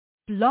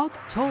Blog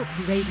Talk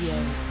Radio.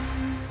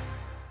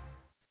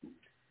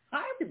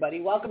 Hi,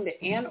 everybody. Welcome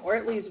to Ann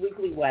Ortelee's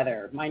Weekly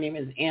Weather. My name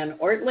is Ann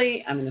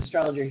Ortelee. I'm an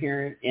astrologer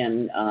here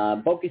in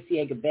Boca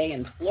Ciega Bay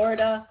in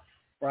Florida,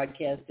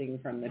 broadcasting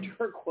from the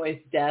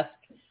turquoise desk.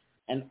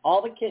 And all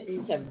the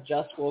kittens have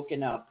just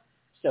woken up,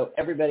 so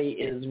everybody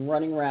is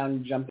running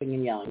around, jumping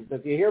and yelling. So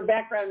if you hear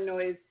background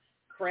noise,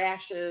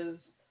 crashes,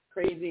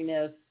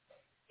 craziness,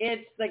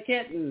 it's the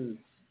kittens.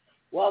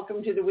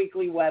 Welcome to the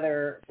weekly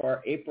weather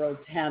for April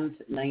 10th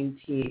to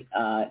 17th,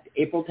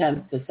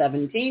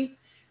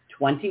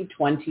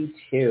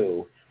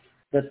 2022.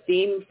 The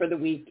theme for the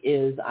week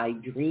is I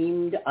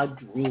Dreamed a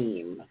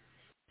Dream.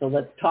 So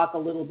let's talk a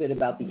little bit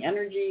about the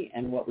energy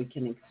and what we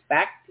can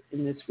expect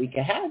in this week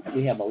ahead.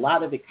 We have a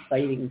lot of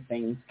exciting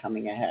things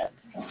coming ahead.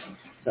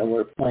 So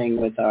we're playing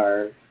with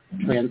our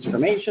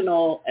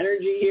transformational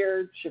energy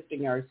here,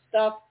 shifting our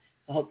stuff.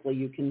 So hopefully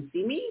you can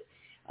see me.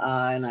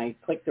 And I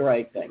clicked the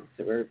right thing.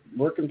 So we're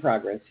work in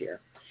progress here.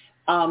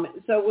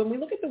 So when we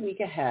look at the week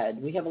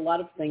ahead, we have a lot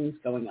of things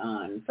going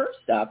on.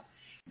 First up,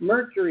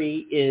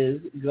 Mercury is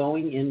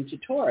going into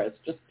Taurus.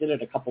 Just did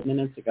it a couple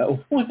minutes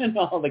ago when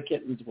all the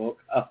kittens woke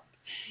up.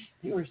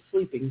 They were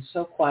sleeping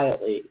so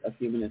quietly a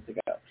few minutes ago.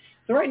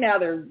 So right now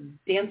they're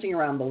dancing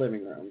around the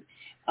living room.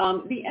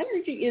 The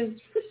energy is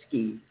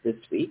frisky this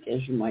week,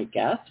 as you might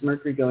guess.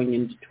 Mercury going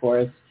into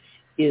Taurus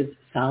is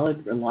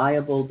solid,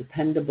 reliable,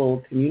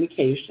 dependable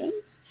communications.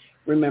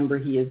 Remember,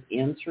 he is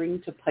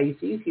answering to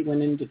Pisces. He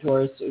went into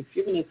Taurus a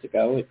few minutes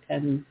ago at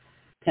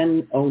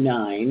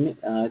 10:09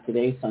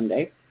 today,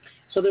 Sunday.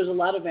 So there's a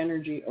lot of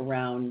energy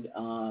around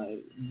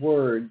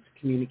words,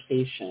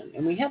 communication.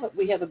 And we have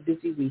a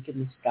busy week in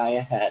the sky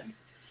ahead.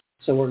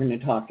 So we're going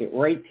to talk it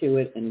right to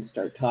it and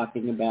start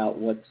talking about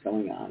what's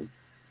going on.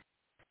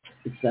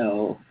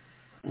 So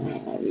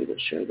we will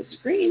share the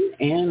screen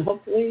and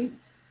hopefully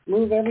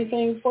move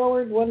everything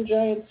forward one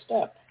giant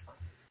step.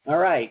 All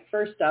right,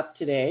 first up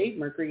today,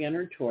 Mercury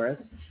entered Taurus.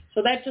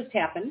 So that just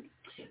happened.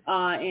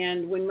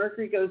 And when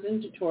Mercury goes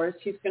into Taurus,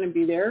 he's going to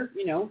be there,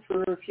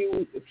 for a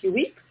few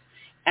weeks.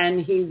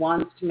 And he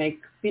wants to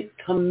make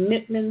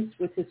commitments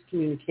with his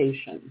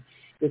communication.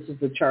 This is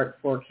the chart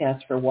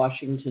forecast for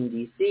Washington,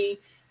 D.C.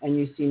 And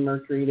you see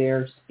Mercury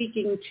there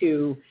speaking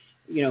to,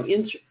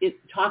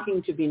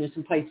 talking to Venus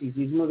and Pisces.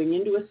 He's moving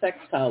into a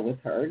sextile with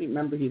her.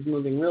 Remember, he's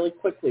moving really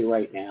quickly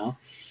right now.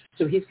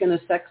 So he's going to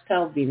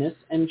sextile Venus,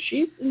 and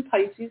she's in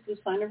Pisces, the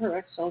sign of her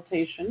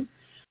exaltation,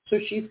 so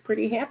she's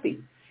pretty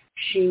happy.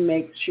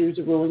 She's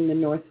ruling the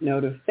north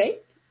node of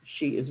fate.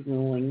 She is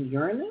ruling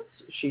Uranus.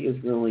 She is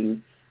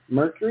ruling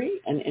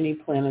Mercury and any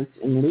planets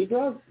in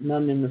Libra.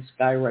 None in the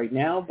sky right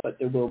now, but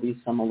there will be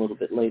some a little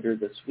bit later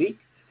this week.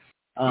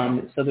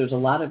 So there's a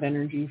lot of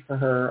energy for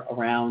her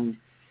around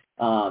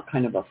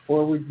kind of a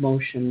forward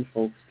motion,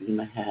 full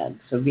steam ahead.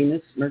 So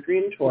Venus, Mercury,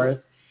 and Taurus.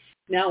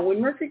 Now,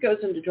 when Mercury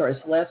goes into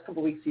Taurus, the last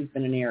couple of weeks he's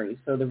been in Aries.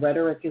 So the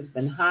rhetoric has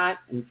been hot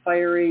and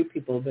fiery.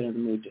 People have been in the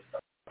mood to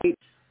fight.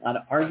 A lot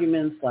of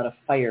arguments, a lot of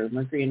fire.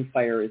 Mercury in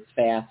fire is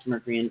fast.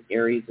 Mercury in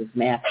Aries is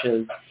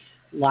matches.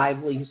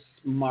 Lively,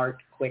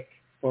 smart, quick,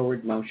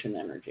 forward motion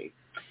energy.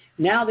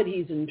 Now that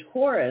he's in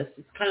Taurus,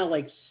 it's kind of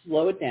like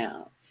slow it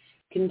down.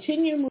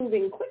 Continue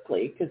moving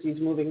quickly because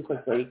he's moving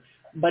quickly,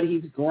 but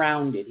he's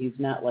grounded. He's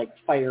not like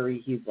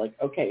fiery. He's like,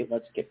 okay,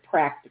 let's get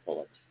practical.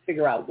 Let's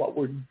figure out what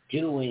we're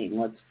doing.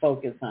 Let's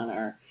focus on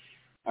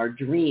our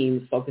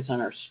dreams, focus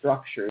on our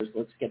structures.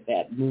 Let's get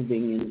that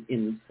moving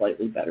in a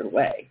slightly better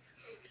way.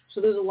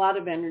 So there's a lot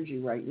of energy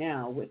right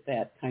now with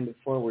that kind of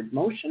forward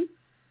motion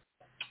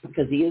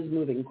because he is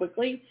moving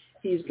quickly.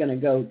 He's going to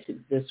go to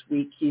this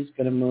week. He's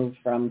going to move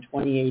from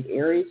 28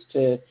 Aries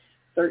to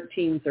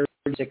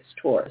 1336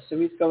 Taurus. So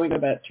he's going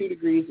about 2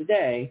 degrees a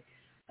day.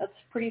 That's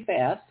pretty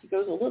fast. He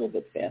goes a little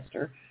bit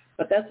faster,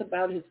 but that's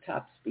about his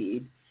top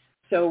speed.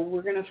 So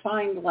we're going to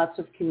find lots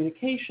of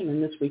communication,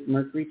 and this week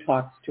Mercury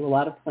talks to a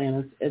lot of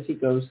planets as he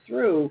goes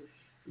through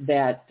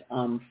that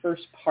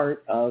first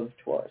part of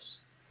Taurus.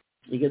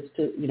 He gets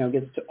to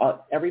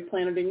every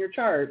planet in your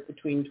chart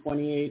between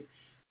 28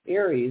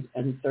 Aries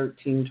and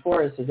 13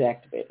 Taurus is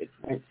activated,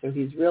 right? So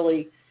he's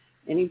really,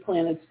 any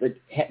planets that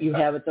you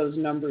have at those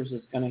numbers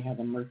is going to have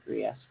a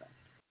Mercury aspect.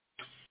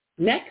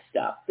 Next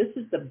up, this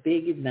is the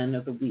big event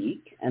of the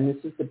week, and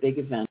this is the big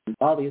event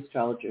all the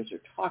astrologers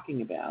are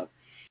talking about,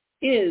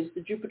 is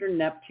the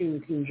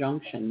Jupiter-Neptune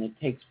conjunction that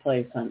takes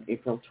place on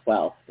April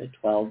 12th at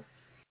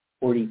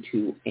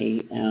 12:42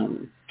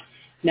 a.m.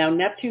 Now,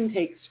 Neptune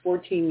takes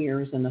 14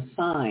 years in a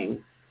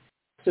sign,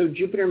 so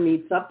Jupiter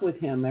meets up with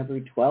him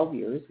every 12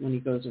 years when he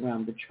goes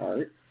around the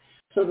chart.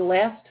 So the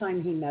last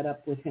time he met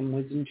up with him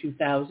was in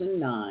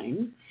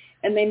 2009,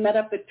 and they met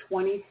up at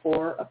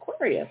 24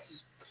 Aquarius.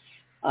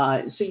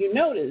 So you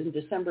notice in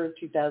December of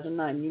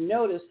 2009, you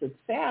notice that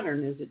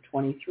Saturn is at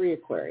 23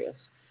 Aquarius.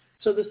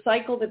 So the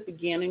cycle that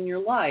began in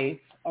your life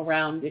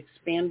around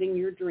expanding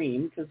your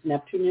dream, because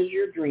Neptune is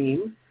your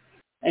dream,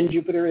 and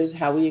Jupiter is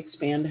how we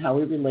expand, how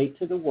we relate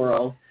to the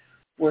world.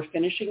 We're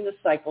finishing the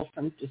cycle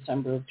from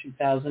December of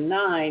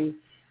 2009,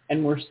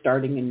 and we're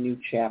starting a new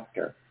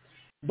chapter.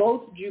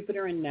 Both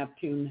Jupiter and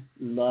Neptune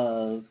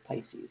love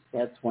Pisces.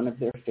 That's one of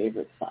their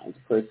favorite signs.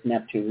 Of course,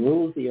 Neptune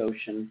rules the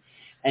ocean,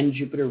 and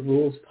Jupiter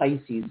rules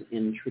Pisces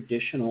in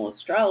traditional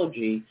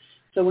astrology.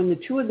 So when the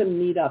two of them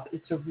meet up,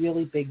 it's a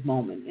really big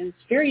moment. And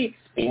it's very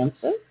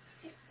expansive.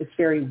 It's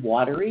very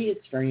watery.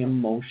 It's very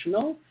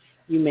emotional.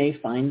 You may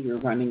find you're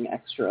running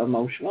extra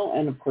emotional.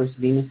 And, of course,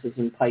 Venus is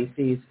in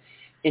Pisces,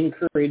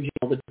 encouraging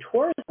all the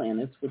Taurus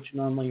planets, which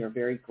normally are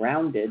very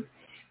grounded,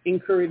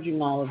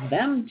 encouraging all of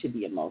them to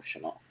be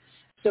emotional.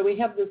 So we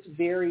have this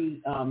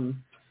very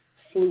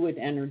fluid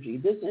energy.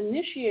 This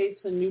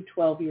initiates a new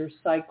 12-year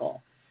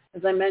cycle.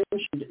 As I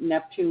mentioned,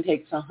 Neptune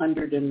takes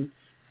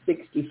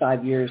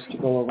 165 years to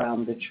go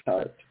around the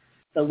chart.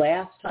 The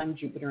last time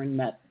Jupiter and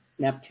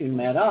Neptune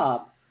met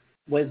up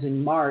was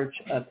in March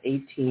of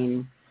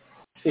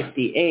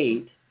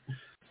 1858.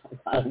 A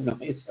lot of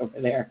noise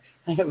over there.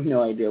 I have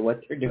no idea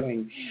what they're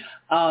doing.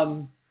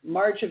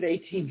 March of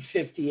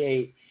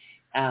 1858.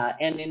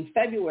 And in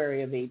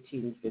February of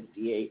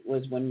 1858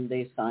 was when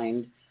they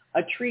signed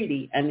a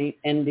treaty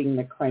ending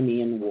the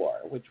Crimean War,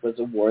 which was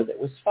a war that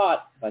was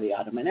fought by the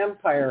Ottoman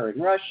Empire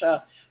and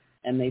Russia,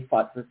 and they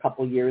fought for a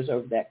couple years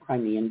over that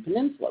Crimean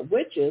Peninsula,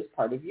 which is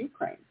part of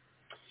Ukraine.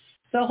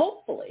 So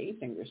hopefully,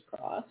 fingers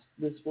crossed,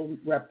 this will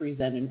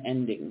represent an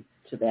ending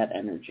to that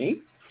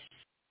energy.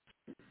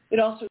 It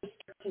also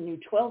starts a new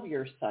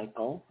 12-year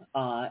cycle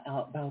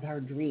about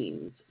our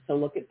dreams. So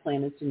look at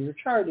planets in your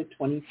chart at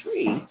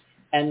 23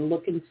 and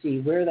look and see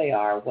where they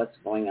are, what's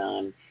going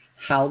on,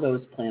 how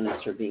those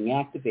planets are being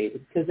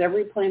activated, because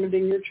every planet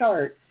in your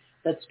chart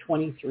that's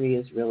 23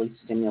 is really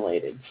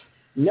stimulated.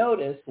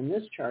 Notice in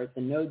this chart,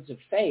 the nodes of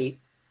fate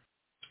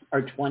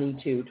are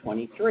 22,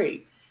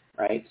 23,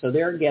 right? So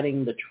they're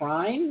getting the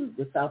trine,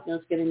 the south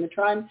node's getting the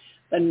trine,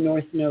 the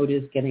north node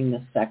is getting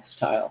the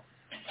sextile.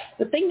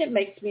 The thing that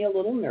makes me a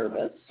little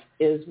nervous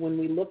is when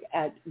we look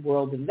at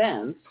world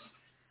events,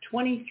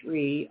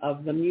 23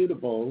 of the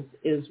mutables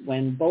is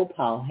when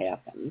Bhopal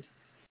happened,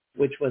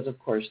 which was, of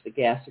course, the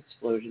gas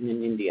explosion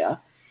in India.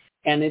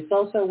 And it's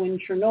also when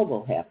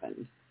Chernobyl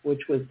happened,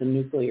 which was the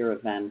nuclear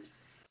event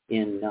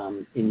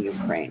in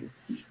Ukraine.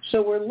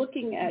 So we're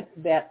looking at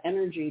that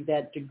energy.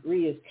 That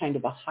degree is kind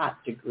of a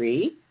hot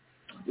degree.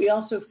 We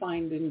also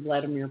find in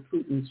Vladimir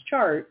Putin's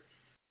chart,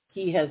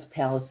 he has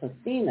Pallas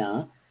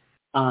Athena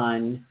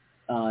on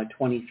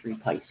 23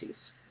 Pisces.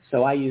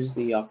 So I use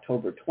the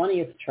October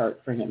 20th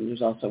chart for him.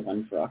 There's also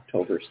one for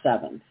October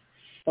 7th.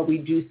 But we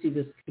do see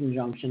this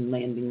conjunction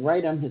landing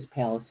right on his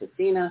Pallas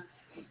Athena.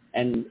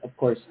 And, of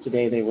course,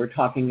 today they were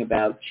talking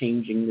about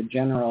changing the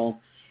general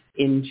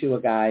into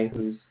a guy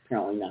who's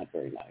apparently not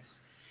very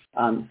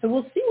nice. So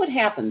we'll see what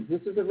happens.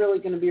 This is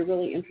going to be a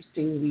really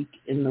interesting week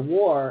in the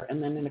war.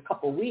 And then in a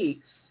couple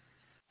weeks,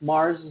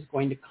 Mars is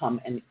going to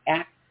come and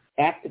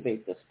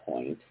activate this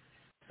point.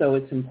 So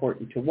it's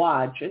important to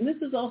watch. And this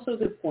is also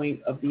the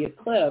point of the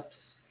eclipse,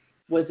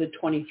 was a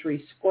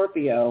 23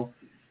 Scorpio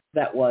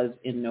that was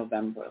in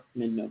November,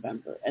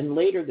 mid-November. And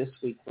later this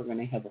week, we're going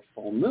to have a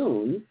full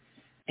moon,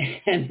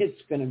 and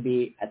it's going to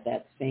be at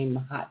that same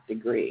hot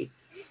degree,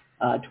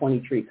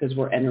 23, because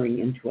we're entering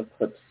into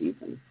eclipse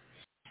season.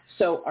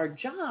 So our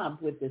job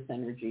with this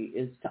energy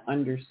is to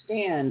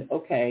understand,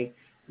 okay,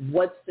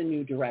 what's the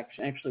new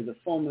direction? Actually, the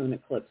full moon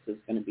eclipse is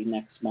going to be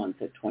next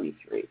month at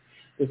 23.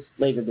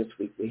 Later this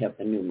week, we have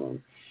the new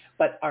moon.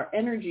 But our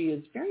energy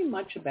is very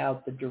much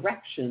about the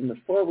direction, the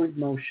forward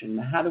motion,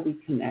 how do we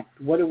connect,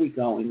 what are we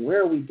going,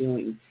 where are we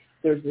doing?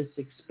 There's this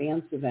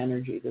expansive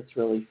energy that's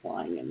really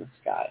flying in the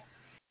sky.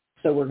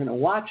 So we're going to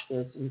watch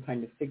this and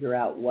kind of figure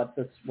out what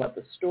the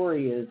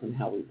story is and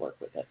how we work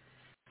with it.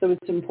 So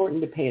it's important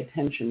to pay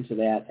attention to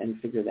that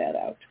and figure that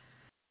out.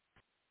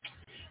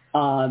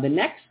 The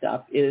next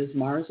up is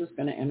Mars is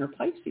going to enter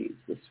Pisces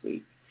this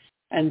week.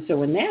 And so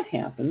when that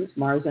happens,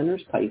 Mars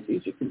enters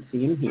Pisces. You can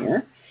see him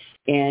here.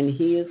 And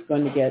he is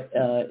going to get,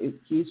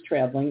 he's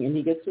traveling, and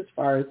he gets as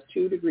far as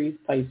 2 degrees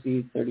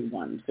Pisces,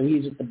 31. So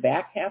he's at the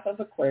back half of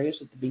Aquarius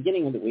at the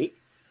beginning of the week,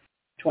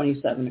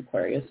 27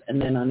 Aquarius.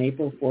 And then on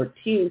April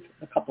 14th,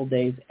 a couple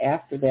days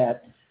after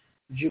that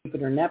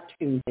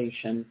Jupiter-Neptune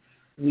station,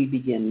 we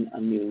begin a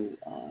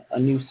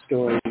new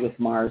story with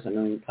Mars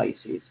entering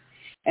Pisces.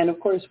 And, of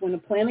course, when a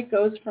planet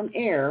goes from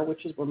air,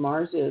 which is where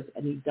Mars is,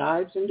 and he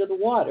dives into the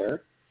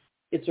water,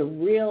 it's a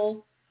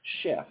real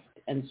shift.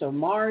 And so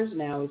Mars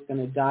now is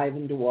going to dive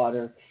into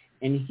water,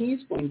 and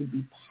he's going to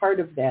be part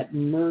of that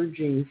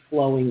merging,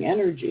 flowing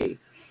energy.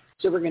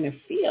 So we're going to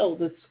feel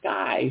the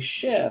sky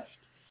shift.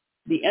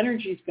 The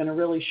energy is going to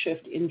really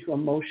shift into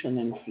emotion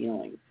and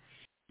feeling.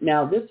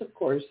 Now this, of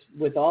course,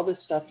 with all this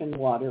stuff in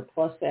water,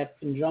 plus that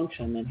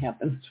conjunction that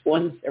happens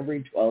once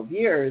every 12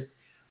 years,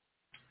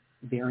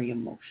 very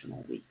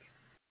emotional week.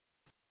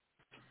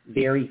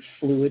 Very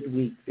fluid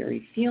week,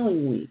 very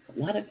feeling week, a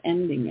lot of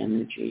ending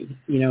energy,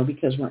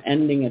 because we're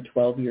ending a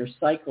 12-year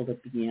cycle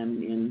that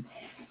began in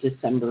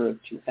December of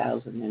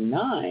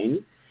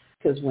 2009,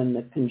 because when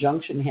the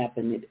conjunction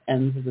happened, it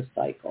ends the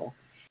cycle,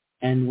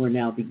 and we're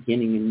now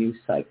beginning a new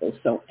cycle.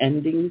 So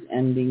endings,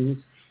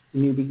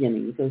 new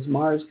beginnings. As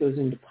Mars goes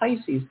into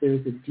Pisces,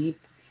 there's a deep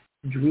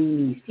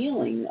dreamy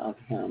feeling of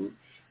him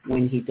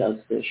when he does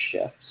this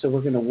shift. So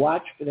we're going to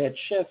watch for that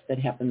shift that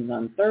happens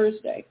on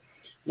Thursday.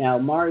 Now,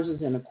 Mars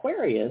is in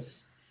Aquarius,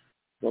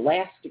 the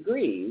last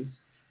degrees,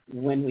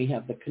 when we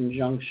have the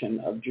conjunction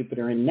of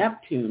Jupiter and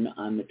Neptune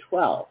on the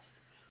 12th.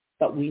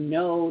 But we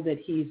know that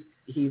he's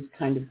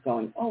kind of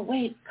going, oh,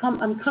 wait,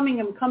 I'm coming,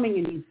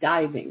 and he's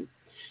diving.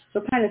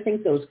 So kind of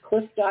think those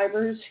cliff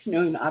divers,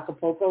 in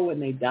Acapulco when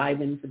they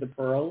dive into the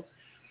pearls.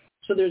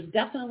 So there's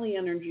definitely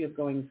energy of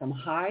going from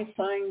high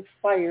flying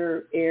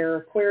fire, air,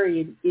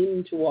 Aquarian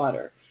into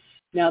water.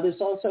 Now, this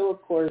also,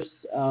 of course,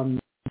 having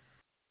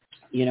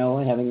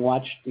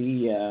watched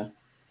the,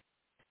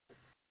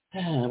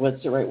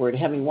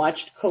 having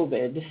watched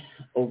COVID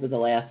over the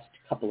last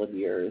couple of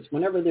years,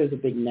 whenever there's a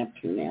big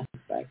Neptune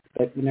aspect,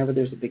 but whenever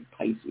there's a big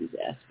Pisces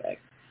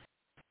aspect,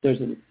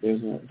 there's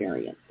a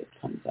variant that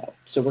comes out.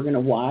 So we're going to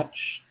watch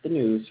the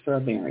news for a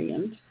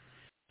variant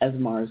as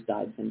Mars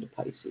dives into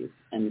Pisces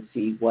and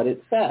see what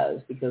it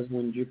says, because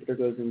when Jupiter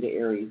goes into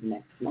Aries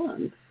next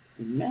month,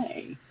 in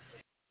May,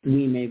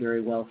 we may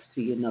very well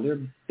see another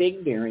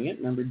big variant.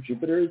 Remember,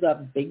 Jupiter is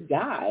a big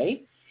guy,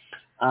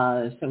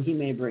 so he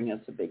may bring us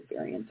a big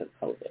variant of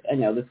COVID. I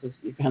know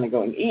you're kind of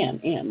going,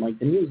 and like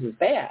the news is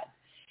bad.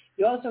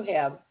 You also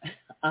have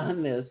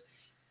on this,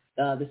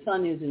 the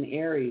sun is in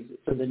Aries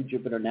for the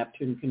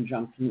Jupiter-Neptune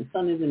conjunction. The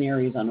sun is in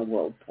Aries on a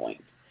world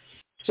point.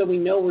 So we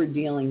know we're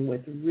dealing with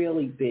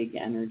really big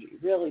energy,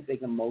 really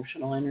big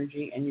emotional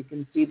energy, and you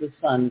can see the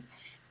sun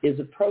is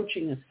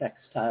approaching a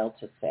sextile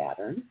to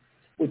Saturn,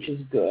 which is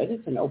good.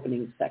 It's an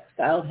opening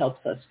sextile. It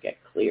helps us get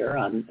clear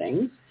on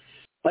things.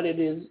 But it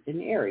is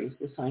in Aries,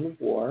 the sign of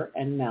war,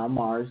 and now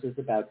Mars is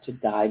about to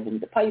dive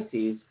into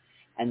Pisces,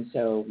 and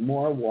so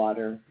more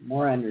water,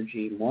 more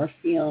energy, more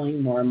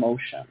feeling, more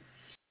emotion.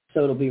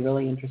 So it'll be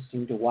really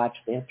interesting to watch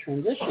that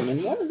transition.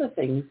 And one of the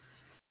things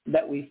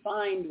that we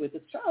find with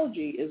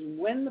astrology is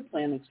when the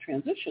planets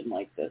transition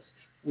like this,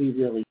 we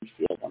really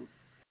feel them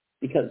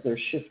because they're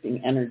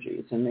shifting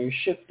energies, and they're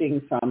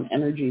shifting from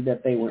energy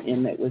that they were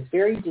in that was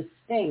very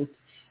distinct,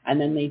 and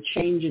then they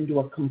change into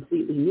a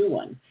completely new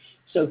one.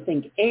 So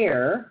think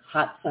air,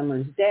 hot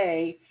summer's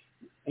day,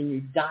 and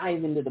you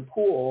dive into the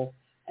pool,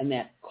 and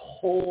that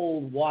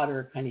cold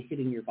water kind of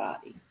hitting your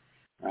body,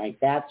 right?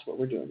 That's what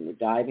we're doing. We're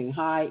diving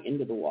high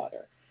into the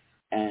water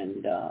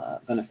and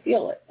going to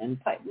feel it. And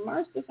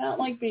Mars does not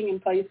like being in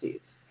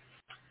Pisces.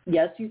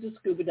 Yes, he's a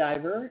scuba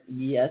diver.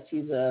 Yes,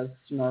 he's a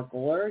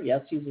snorkeler.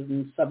 Yes, he's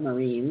in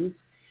submarines.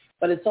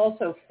 But it's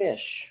also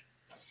fish.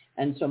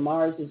 And so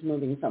Mars is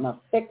moving from a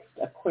fixed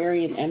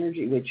Aquarian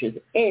energy, which is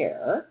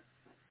air.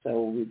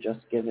 So we've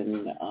just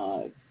given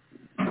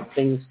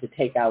things to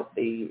take out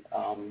the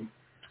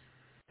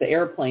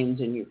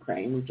airplanes in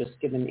Ukraine. We've just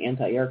given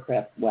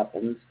anti-aircraft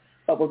weapons,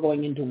 but we're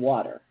going into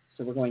water.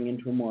 So we're going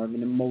into more of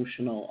an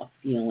emotional, a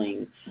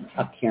feeling,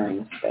 a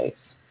caring space.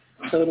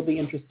 So it'll be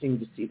interesting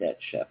to see that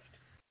shift.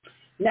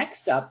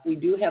 Next up, we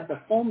do have the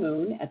full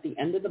moon at the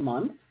end of the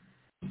month.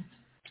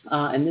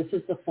 And this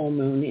is the full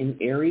moon in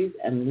Aries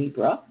and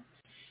Libra.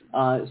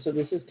 So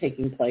this is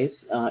taking place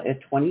at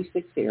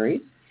 26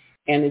 Aries.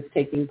 And it's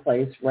taking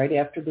place right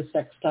after the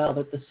sextile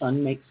that the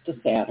sun makes to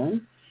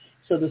Saturn.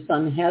 So the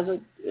sun has a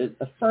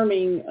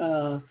affirming,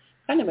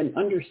 kind of an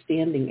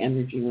understanding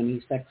energy when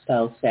he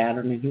sextiles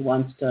Saturn, and he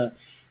wants to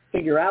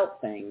figure out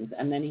things.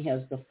 And then he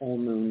has the full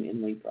moon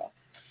in Libra.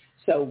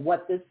 So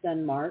what this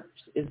then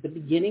marks is the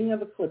beginning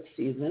of eclipse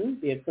season.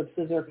 The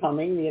eclipses are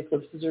coming. The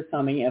eclipses are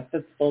coming after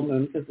the full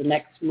moon, because the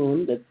next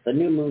moon, that's the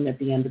new moon at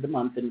the end of the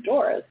month in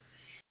Taurus,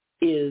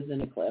 is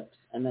an eclipse.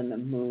 And then the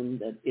moon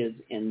that is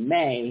in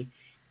May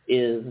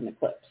is an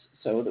eclipse.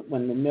 So that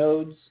when the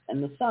nodes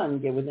and the sun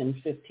get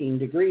within 15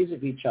 degrees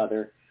of each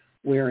other,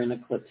 we're in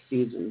eclipse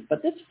season.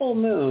 But this full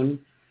moon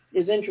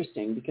is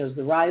interesting because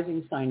the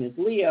rising sign is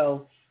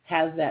Leo,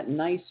 has that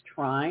nice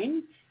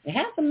trine. It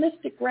has a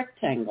mystic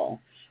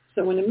rectangle.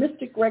 So in a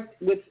mystic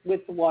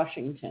with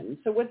Washington.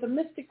 So with a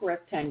mystic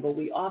rectangle,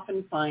 we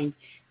often find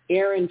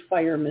air and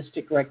fire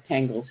mystic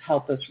rectangles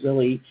help us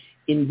really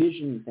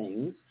envision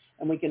things.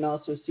 And we can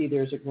also see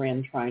there's a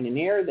grand trine in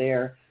air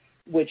there,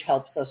 which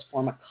helps us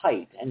form a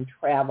kite and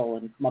travel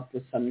and come up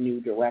with some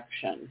new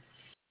direction.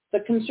 The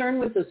concern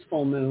with this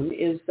full moon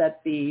is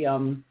that the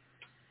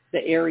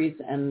Aries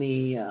and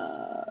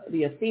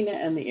the Athena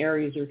and the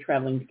Aries are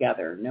traveling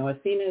together. Now,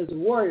 Athena is a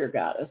warrior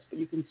goddess, but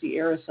you can see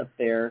Eris up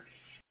there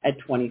at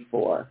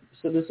 24.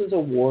 So this is a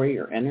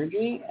warrior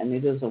energy, and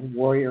it is a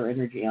warrior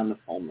energy on the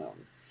full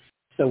moon.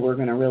 So we're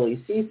going to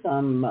really see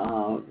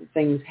some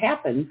things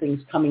happen,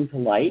 things coming to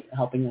light,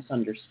 helping us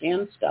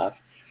understand stuff.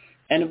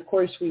 And of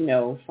course, we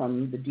know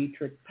from the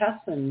Dietrich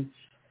Pessin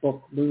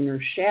book, Lunar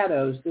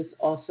Shadows, this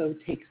also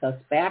takes us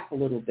back a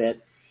little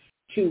bit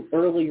to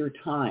earlier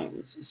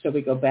times. So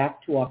we go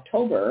back to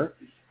October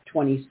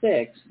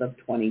 26th of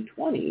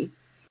 2020,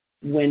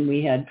 when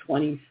we had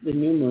the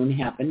new moon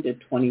happened at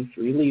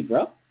 23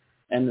 Libra,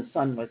 and the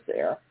sun was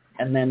there.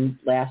 And then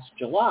last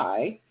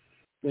July,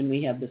 when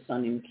we had the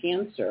sun in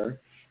Cancer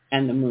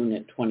and the moon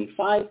at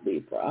 25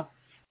 Libra,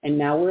 And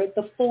now we're at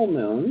the full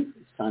moon,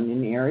 Sun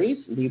in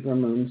Aries, Libra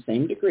moon,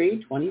 same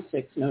degree,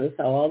 26. Notice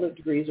how all the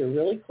degrees are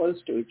really close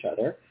to each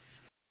other.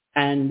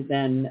 And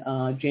then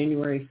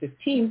January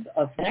 15th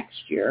of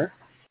next year,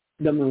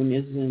 the moon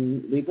is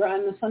in Libra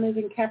and the sun is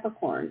in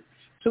Capricorn.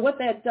 So what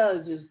that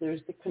does is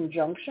there's the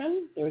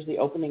conjunction, there's the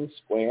opening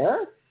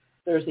square,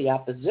 there's the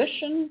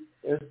opposition,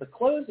 there's the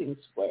closing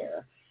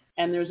square,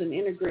 and there's an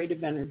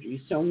integrative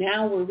energy. So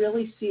now we're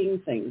really seeing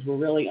things. We're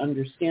really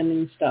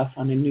understanding stuff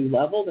on a new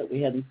level that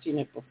we hadn't seen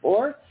it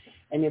before.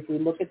 And if we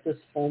look at this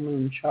full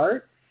moon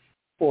chart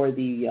for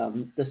the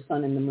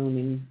sun and the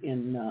moon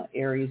in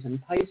Aries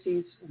and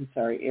Pisces,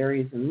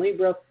 Aries and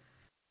Libra,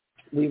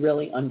 we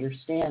really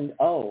understand,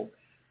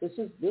 this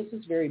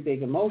is very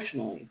big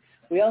emotionally.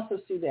 We also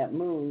see that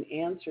moon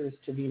answers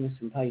to Venus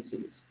in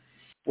Pisces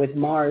with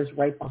Mars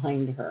right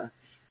behind her.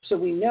 So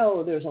we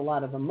know there's a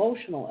lot of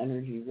emotional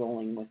energy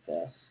rolling with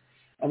this.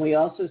 And we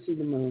also see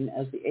the moon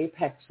as the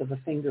apex of a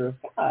finger of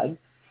God.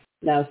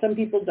 Now, some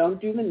people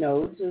don't do the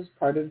nodes as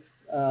part of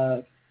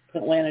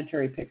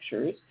planetary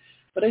pictures,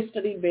 but I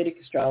studied Vedic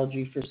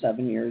astrology for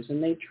 7 years,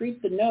 and they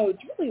treat the nodes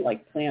really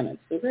like planets.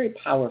 They're very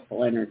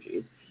powerful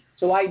energies.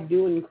 So I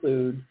do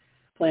include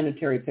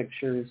planetary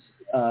pictures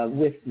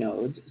with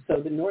nodes. So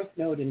the North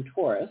Node in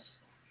Taurus,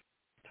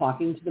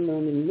 talking to the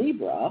moon in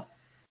Libra,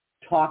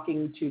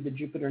 talking to the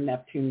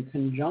Jupiter-Neptune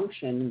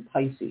conjunction in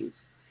Pisces.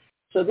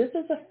 So this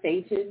is a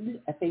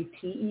fated,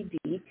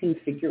 F-A-T-E-D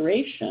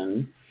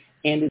configuration,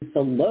 and it's a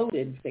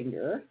loaded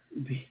finger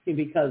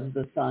because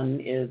the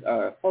sun is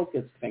a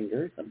focused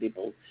finger. Some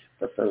people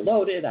prefer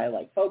loaded. I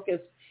like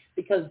focused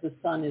because the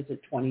sun is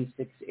at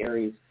 26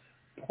 Aries,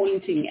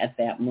 pointing at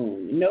that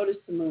moon. Notice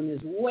the moon is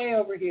way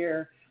over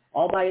here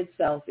all by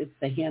itself. It's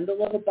the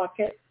handle of a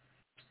bucket.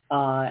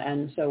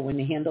 And so when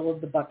the handle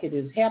of the bucket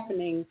is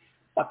happening,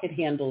 bucket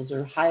handles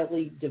are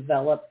highly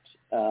developed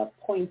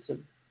points of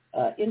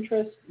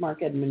interest.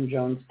 Mark Edmund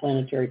Jones'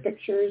 Planetary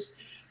Pictures,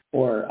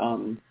 or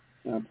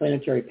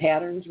planetary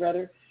patterns,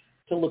 rather,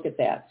 to look at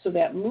that. So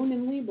that moon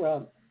in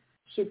Libra,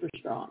 super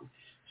strong.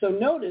 So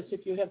notice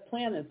if you have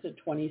planets at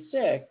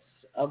 26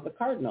 of the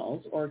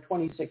cardinals or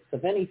 26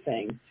 of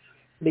anything,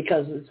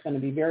 because it's going to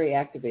be very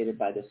activated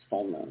by this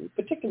full moon.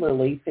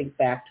 Particularly, think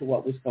back to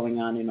what was going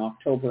on in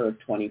October of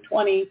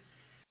 2020,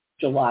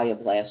 July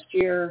of last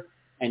year,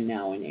 and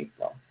now in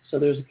April. So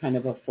there's a kind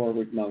of a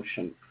forward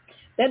motion.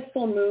 That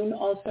full moon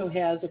also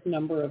has a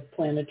number of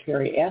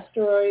planetary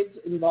asteroids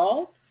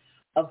involved.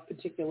 Of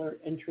particular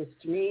interest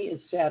to me is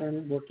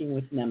Saturn working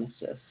with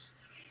Nemesis.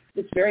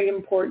 It's very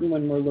important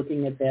when we're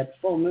looking at that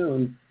full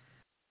moon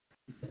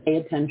to pay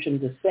attention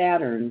to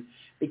Saturn,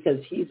 because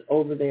he's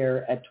over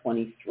there at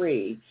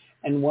 23.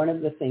 And one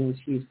of the things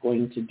he's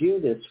going to do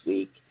this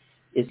week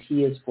is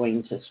he is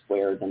going to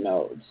square the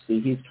nodes.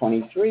 See, he's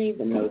 23,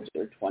 the nodes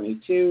are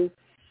 22.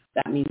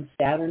 That means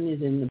Saturn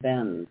is in the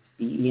bends,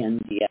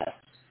 B-E-N-D-S.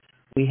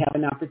 We have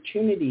an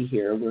opportunity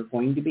here. We're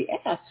going to be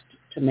asked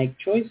to make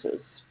choices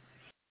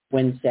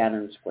when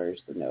Saturn squares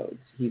the nodes.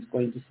 He's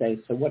going to say,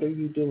 so what are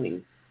you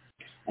doing?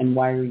 And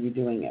why are you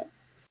doing it?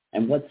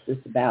 And what's this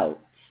about?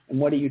 And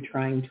what are you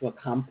trying to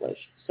accomplish?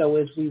 So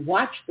as we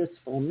watch this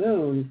full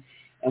moon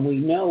and we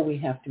know we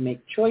have to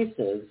make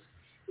choices,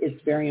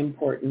 it's very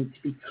important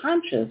to be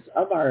conscious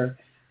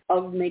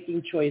of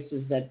making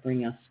choices that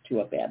bring us to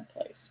a bad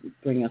place,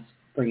 bring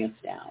us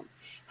down,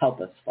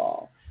 help us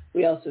fall.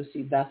 We also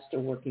see Vesta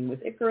working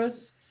with Icarus,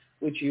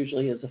 which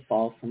usually is a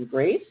fall from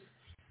grace.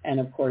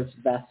 And of course,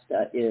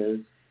 Vesta is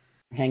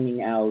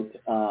hanging out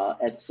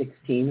at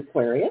 16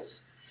 Aquarius.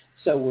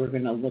 So we're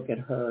going to look at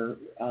her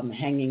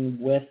hanging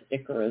with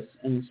Icarus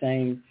and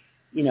saying,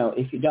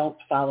 if you don't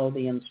follow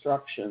the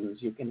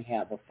instructions, you can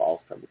have a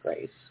fall from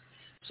grace.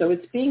 So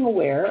it's being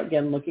aware,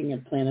 again, looking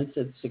at planets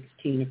at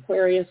 16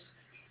 Aquarius,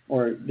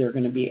 or they're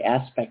going to be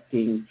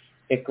aspecting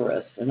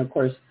Icarus. And of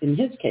course, in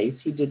his case,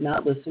 he did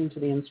not listen to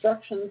the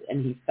instructions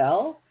and he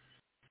fell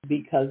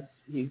because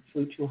he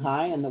flew too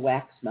high and the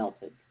wax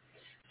melted.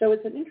 So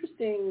it's an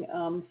interesting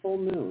full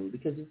moon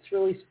because it's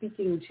really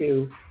speaking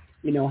to,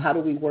 how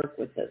do we work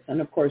with this?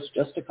 And of course,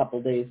 just a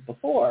couple days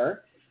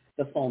before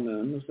the full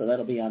moon, so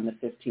that'll be on the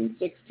 15th,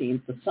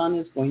 16th, the sun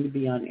is going to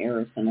be on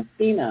Eris and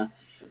Athena,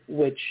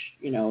 which,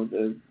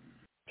 the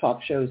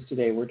talk shows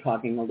today, we're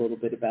talking a little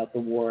bit about the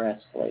war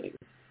escalating.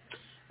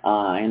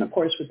 And of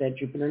course, with that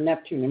Jupiter,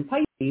 Neptune, and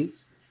Pisces.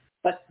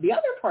 But the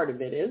other part of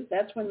it is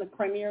that's when the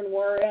Crimean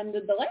War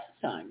ended the last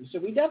time. So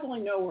we definitely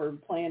know we're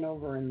playing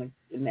over in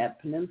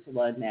that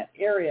peninsula, in that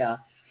area,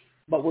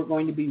 but we're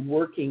going to be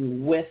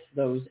working with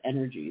those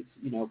energies,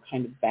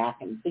 kind of back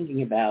and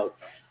thinking about,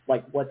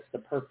 like, what's the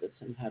purpose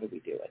and how do we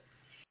do it?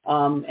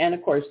 And,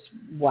 of course,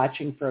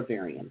 watching for a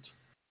variant,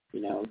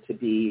 to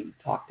be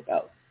talked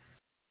about.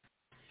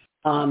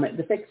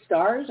 The fixed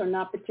stars are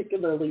not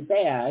particularly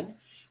bad,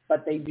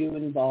 but they do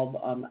involve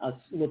us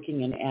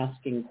looking and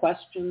asking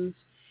questions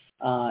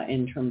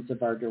in terms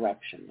of our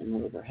direction and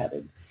where we're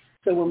headed.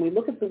 So when we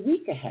look at the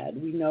week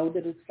ahead, we know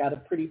that it's got a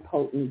pretty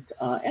potent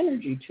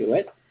energy to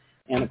it.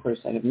 And, of course,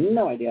 I have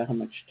no idea how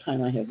much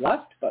time I have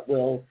left, but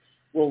we'll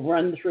we'll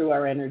run through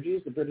our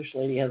energies. The British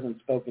lady hasn't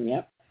spoken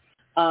yet.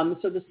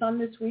 So the sun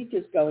this week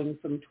is going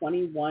from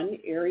 21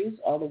 Aries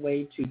all the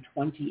way to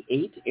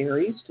 28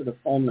 Aries to the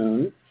full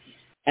moon.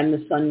 And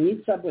the sun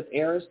meets up with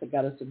Eris, the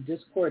goddess of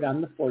discord,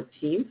 on the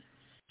 14th.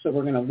 So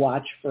we're going to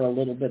watch for a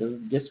little bit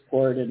of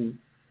discord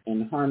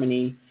and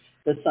harmony.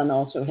 The sun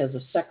also has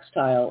a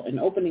sextile, an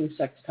opening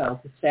sextile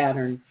to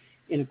Saturn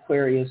in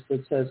Aquarius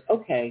that says,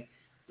 okay,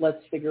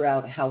 let's figure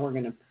out how we're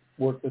going to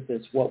work with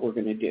this, what we're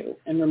going to do.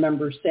 And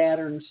remember,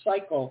 Saturn's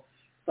cycle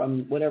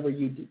from whatever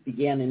you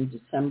began in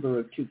December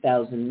of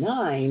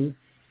 2009,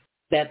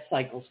 that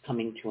cycle's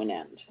coming to an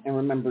end. And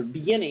remember,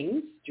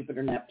 beginnings,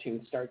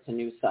 Jupiter-Neptune starts a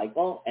new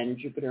cycle, and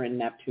Jupiter and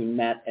Neptune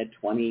met at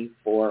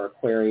 24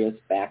 Aquarius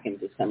back in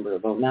December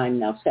of 2009.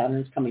 Now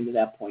Saturn's coming to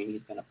that point.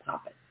 He's going to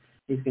pop it.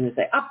 He's going to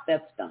say,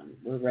 that's done.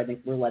 We're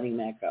letting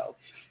that go.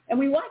 And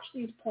we watch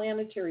these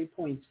planetary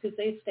points because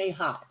they stay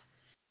hot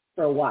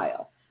for a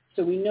while.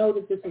 So we know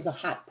that this is a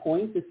hot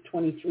point, this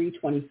 23,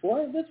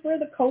 24. That's where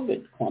the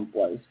COVID clump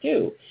was,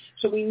 too.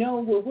 So we know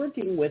we're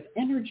working with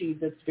energy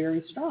that's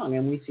very strong,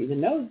 and we see the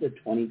nodes at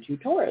 22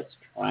 Taurus,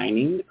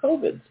 trining the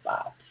COVID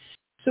spot.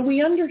 So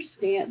we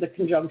understand the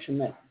conjunction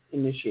that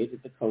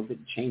initiated the COVID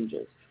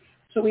changes.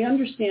 So we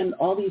understand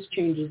all these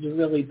changes are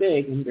really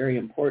big and very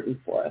important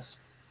for us.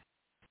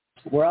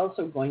 We're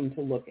also going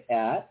to look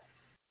at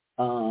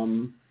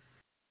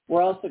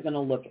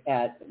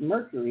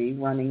Mercury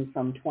running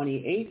from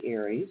 28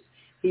 Aries.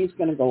 He's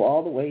going to go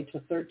all the way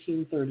to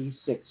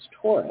 1336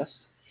 Taurus.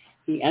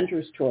 He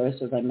enters Taurus,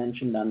 as I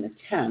mentioned, on the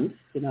 10th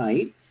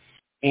tonight,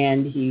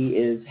 and he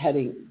is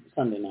heading,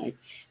 Sunday night,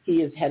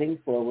 he is heading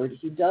forward.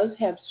 He does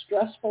have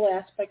stressful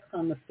aspects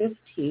on the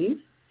 15th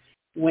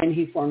when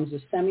he forms a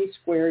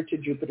semi-square to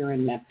Jupiter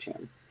and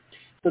Neptune.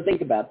 So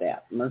think about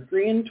that.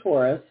 Mercury and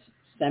Taurus,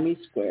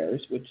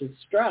 semi-squares, which is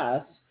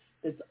stress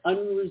that's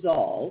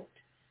unresolved,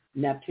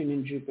 Neptune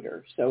and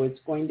Jupiter. So it's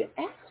going to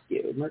ask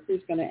you,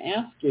 Mercury's going to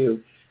ask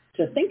you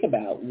to think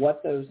about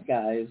what those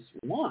guys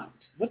want.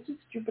 What does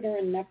Jupiter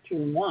and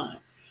Neptune want?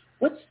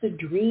 What's the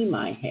dream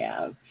I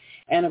have?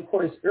 And of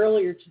course,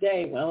 earlier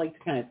today, I like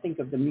to kind of think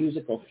of the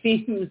musical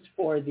themes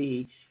for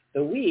the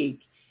week,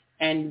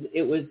 and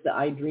it was the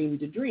I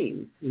Dreamed a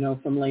Dream,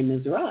 from Les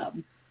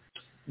Miserables.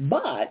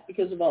 But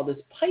because of all this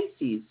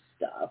Pisces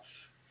stuff,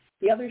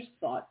 the other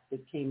thought that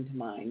came to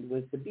mind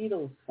was the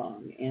Beatles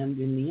song, And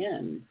in the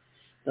End,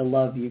 the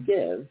love you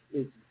give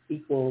is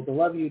equal, the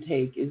love you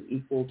take is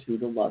equal to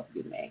the love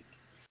you make.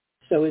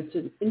 So it's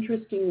an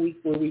interesting week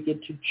where we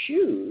get to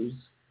choose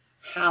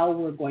how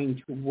we're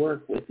going to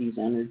work with these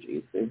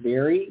energies. They're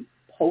very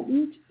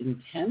potent,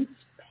 intense,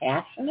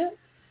 passionate,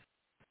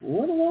 a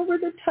little over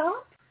the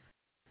top,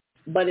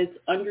 but it's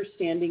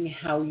understanding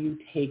how you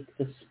take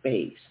the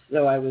space.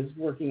 So I was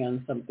working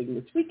on something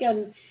this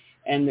weekend,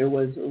 and there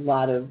was a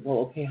lot of,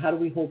 how do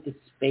we hold the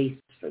space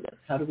for this?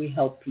 How do we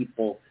help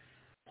people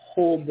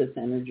hold this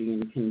energy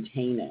and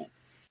contain it?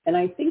 And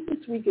I think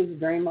this week is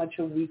very much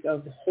a week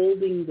of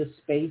holding the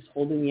space,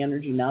 holding the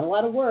energy. Not a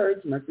lot of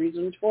words. Mercury's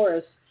in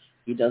Taurus.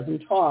 He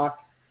doesn't talk.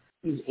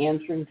 He's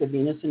answering to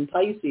Venus in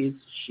Pisces.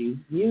 She's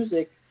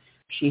music.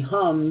 She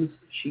hums.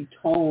 She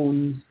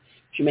tones.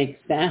 She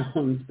makes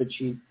sounds, but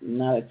she's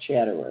not a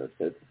chatterer.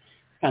 So it's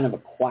kind of a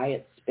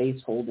quiet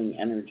space-holding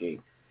energy.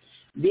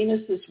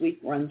 Venus this week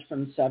runs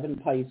from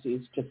 7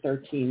 Pisces to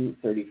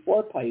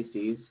 1334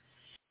 Pisces.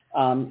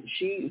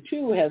 She,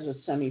 too, has a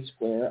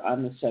semi-square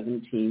on the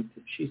 17th.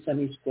 She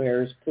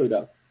semi-squares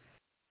Pluto.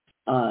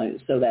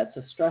 So that's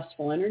a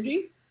stressful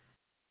energy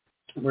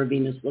where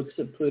Venus looks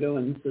at Pluto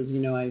and says,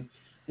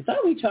 I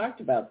thought we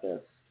talked about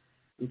this.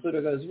 And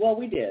Pluto goes, well,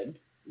 we did,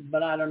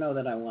 but I don't know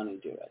that I want to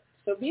do it.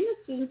 So Venus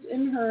is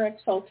in her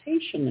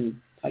exaltation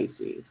in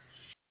Pisces.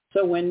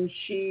 So when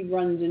she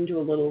runs into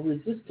a little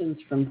resistance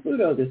from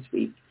Pluto this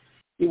week,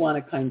 you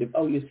want to kind of,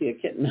 you see a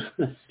kitten on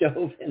the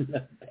stove in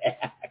the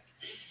back.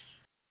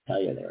 I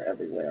tell you, they're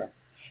everywhere.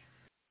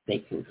 They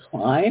can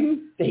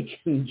climb, they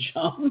can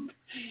jump,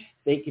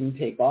 they can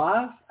take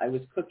off. I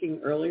was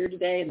cooking earlier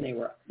today, and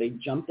they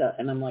jumped up,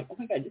 and I'm like, oh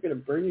my God, you're going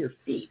to burn your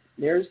feet.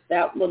 There's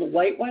that little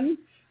white one.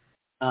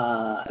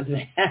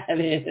 That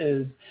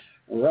is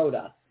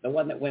Rhoda. The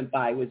one that went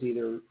by was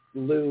either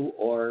Lou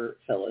or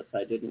Phyllis.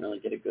 I didn't really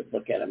get a good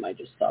look at him. I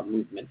just saw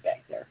movement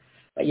back there.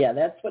 But yeah,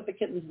 that's what the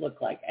kittens look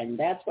like, and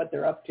that's what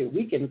they're up to.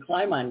 We can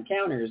climb on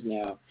counters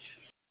now.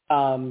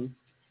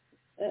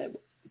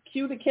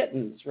 Cue the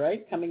kittens,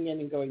 right? Coming in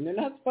and going. They're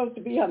not supposed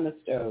to be on the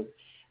stove.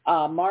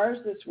 Mars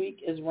this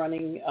week is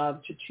running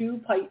to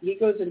 2. He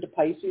goes into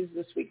Pisces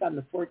this week on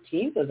the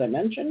 14th, as I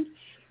mentioned,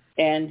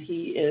 and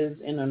he is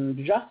in an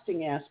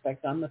adjusting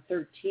aspect on the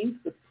 13th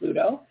with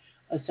Pluto,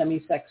 a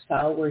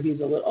semi-sextile where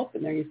he's a little,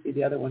 and there you see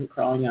the other one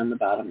crawling on the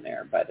bottom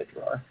there by the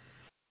drawer.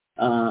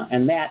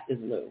 And that is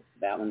Lou.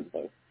 That one's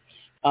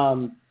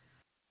Lou.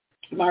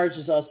 Mars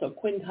is also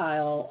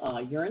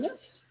quintile Uranus,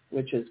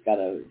 which has got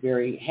a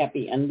very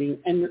happy ending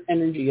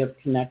energy of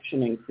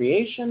connection and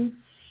creation.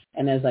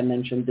 And as I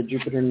mentioned, the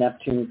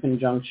Jupiter-Neptune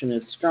conjunction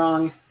is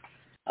strong.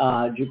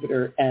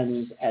 Jupiter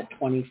ends at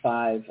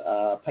 25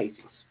 Pisces.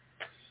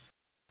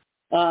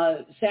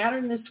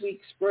 Saturn this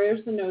week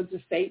squares the nodes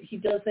of fate. He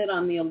does that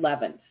on the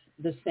 11th,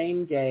 the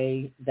same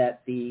day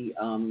that the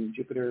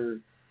Jupiter,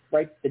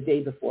 right the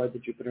day before the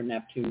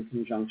Jupiter-Neptune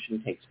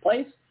conjunction takes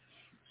place.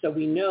 So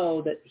we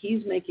know that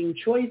he's making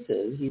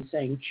choices. He's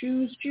saying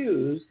choose,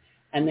 choose,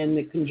 and then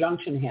the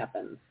conjunction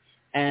happens.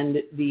 And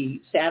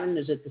the Saturn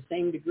is at the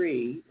same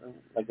degree,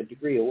 like a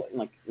degree away,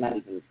 like not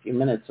even a few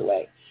minutes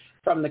away,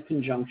 from the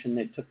conjunction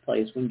that took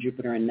place when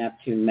Jupiter and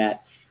Neptune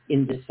met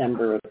in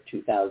December of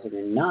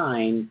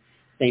 2009.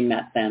 They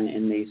met then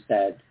and they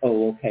said,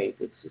 oh, okay,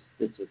 this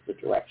is the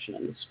direction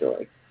in the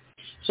story.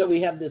 So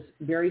we have this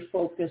very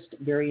focused,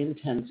 very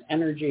intense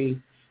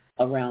energy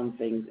around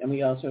things. And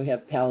we also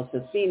have Pallas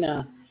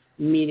Athena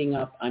meeting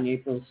up on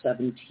April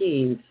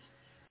 17th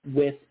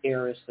with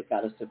Aries, the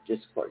goddess of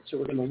discord. So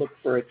we're going to look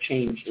for a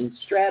change in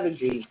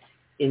strategy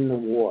in the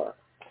war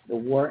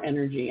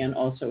energy, and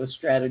also a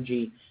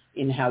strategy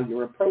in how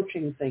you're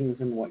approaching things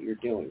and what you're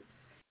doing.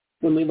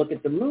 When we look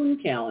at the moon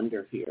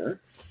calendar here,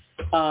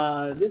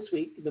 this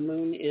week the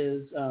moon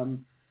is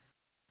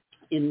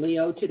in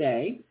Leo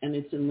today, and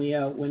it's in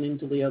Leo, went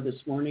into Leo this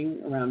morning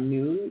around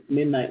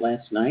midnight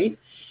last night.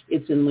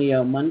 It's in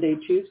Leo Monday,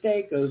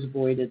 Tuesday, goes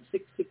void at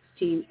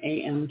 6:16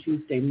 a.m.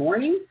 Tuesday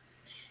morning,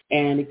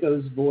 and it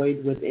goes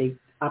void with a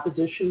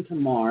opposition to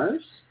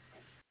Mars.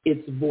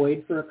 It's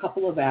void for a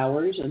couple of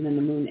hours, and then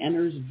the moon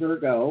enters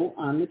Virgo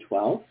on the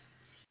 12th,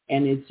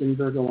 and it's in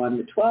Virgo on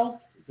the 12th,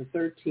 the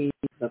 13th,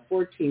 the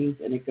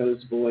 14th, and it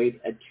goes void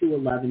at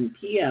 2:11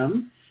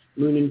 p.m.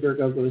 Moon in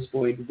Virgo goes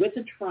void with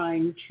a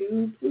trine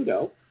to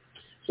Pluto.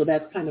 So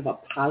that's kind of a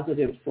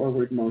positive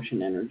forward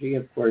motion energy.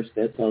 Of course,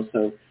 that's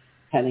also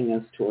heading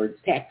us towards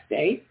tax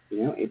day,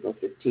 April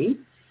 15th.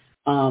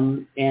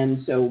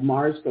 And so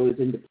Mars goes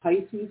into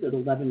Pisces at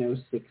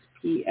 11:06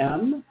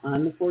 p.m.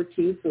 on the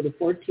 14th. So the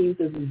 14th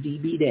is a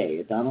DB day,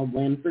 a Donald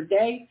Blanford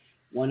day,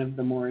 one of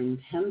the more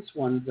intense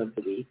ones of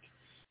the week.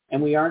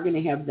 And we are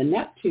going to have the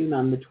Neptune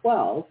on the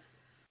 12th.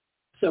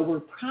 So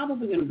we're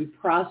probably going to be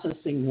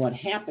processing what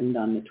happened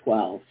on the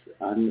 12th,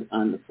 on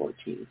the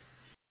 14th.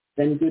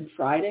 Then Good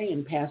Friday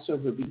and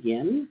Passover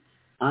begin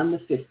on the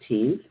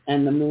 15th,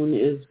 and the moon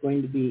is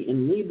going to be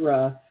in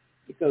Libra.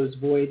 It goes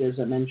void, as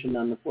I mentioned,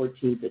 on the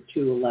 14th at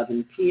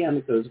 2:11 p.m.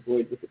 It goes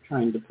void with a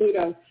trine to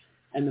Pluto,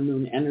 and the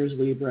moon enters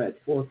Libra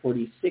at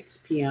 4:46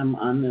 p.m.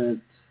 on the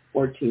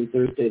 14th,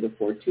 Thursday the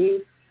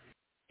 14th.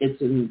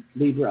 It's in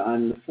Libra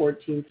on the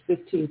 14th,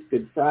 15th,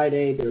 Good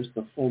Friday. There's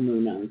the full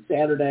moon on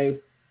Saturday.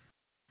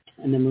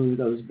 And the moon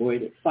goes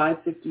void at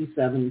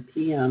 5:57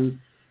 p.m.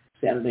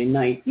 Saturday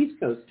night, East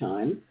Coast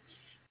time,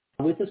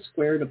 with a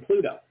square to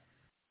Pluto.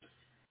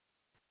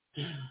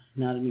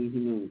 Not an easy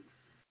moon.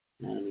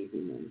 Not an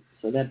easy moon.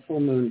 So that full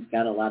moon's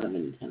got a lot of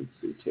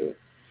intensity to it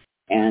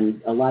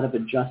and a lot of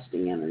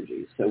adjusting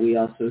energy. So we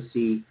also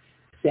see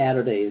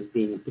Saturday as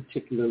being a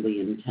particularly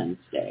intense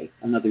day,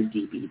 another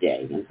DB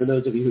day. And for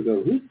those of you who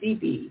go, who's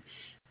DB?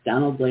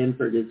 Donald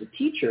Blanford is a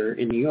teacher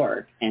in New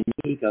York, and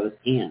he goes,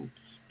 Ann,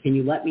 can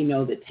you let me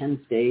know the tense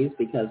days?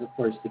 Because, of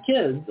course, the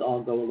kids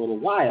all go a little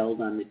wild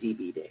on the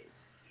DB days.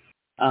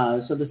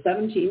 So the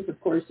 17th,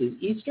 of course, is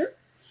Easter,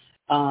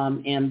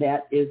 and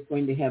that is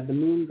going to have the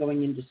moon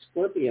going into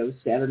Scorpio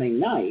Saturday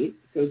night.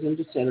 It goes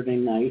into Saturday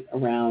night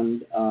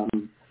around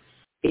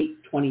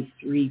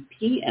 8:23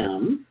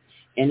 p.m.,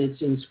 and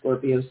it's in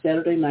Scorpio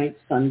Saturday night,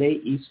 Sunday,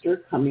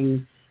 Easter,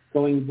 going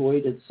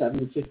void at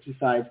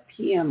 7:55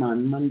 p.m.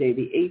 on Monday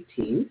the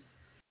 18th.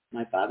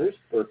 My father's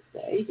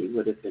birthday. He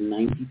would have been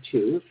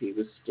 92 if he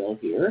was still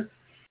here.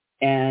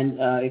 And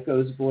it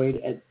goes void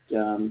at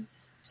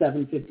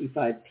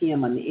 7:55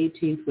 p.m. on the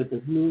 18th with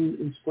the moon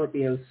in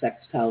Scorpio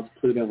sextiles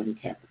Pluto in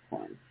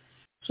Capricorn.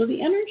 So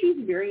the energy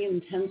is very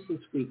intense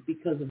this week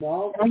because of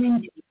all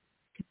scared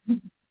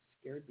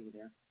me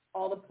there.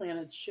 All the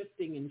planets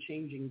shifting and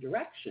changing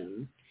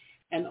direction,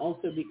 and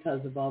also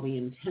because of all the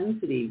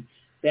intensity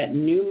that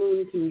new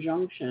moon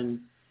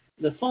conjunction,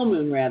 the full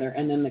moon rather,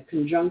 and then the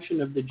conjunction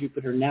of the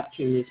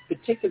Jupiter-Neptune is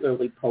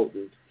particularly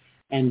potent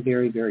and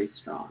very, very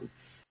strong.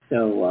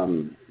 So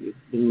you've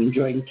been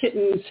enjoying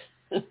kittens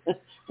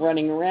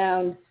running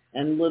around,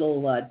 and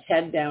little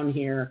Ted down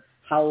here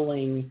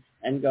howling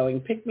and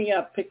going, pick me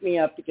up,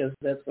 because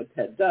that's what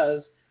Ted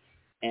does.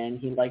 And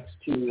he likes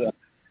to,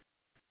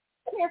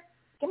 come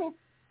here,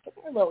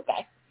 little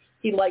guy.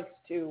 He likes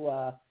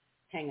to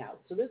hang out.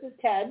 So this is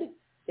Ted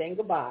saying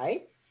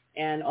goodbye,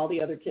 and all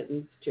the other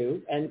kittens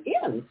too, and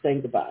Ian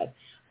saying goodbye.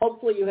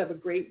 Hopefully you have a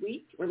great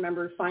week.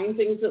 Remember, find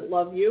things that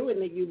love you and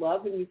that you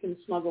love and you can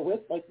snuggle with,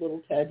 like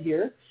little Ted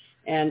here,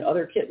 and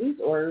other kittens,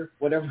 or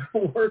whatever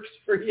works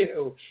for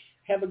you.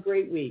 Have a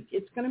great week.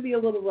 It's going to be a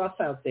little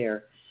rough out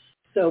there,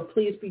 so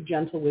please be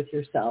gentle with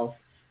yourself.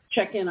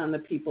 Check in on the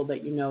people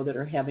that you know that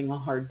are having a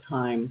hard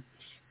time,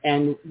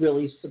 and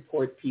really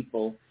support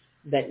people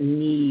that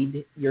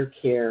need your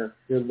care,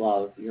 your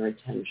love, your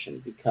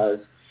attention, because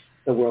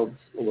the world's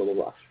a little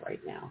rough right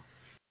now.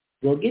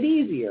 Will get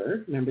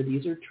easier. Remember,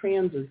 these are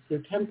transits.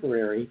 They're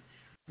temporary.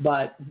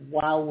 But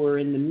while we're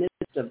in the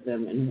midst of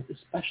them, and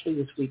especially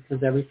this week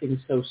because everything's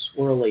so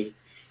swirly,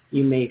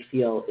 you may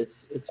feel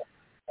it's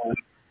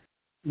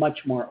much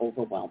more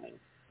overwhelming.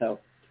 So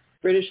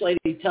British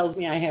lady tells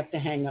me I have to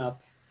hang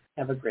up.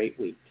 Have a great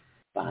week.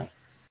 Bye.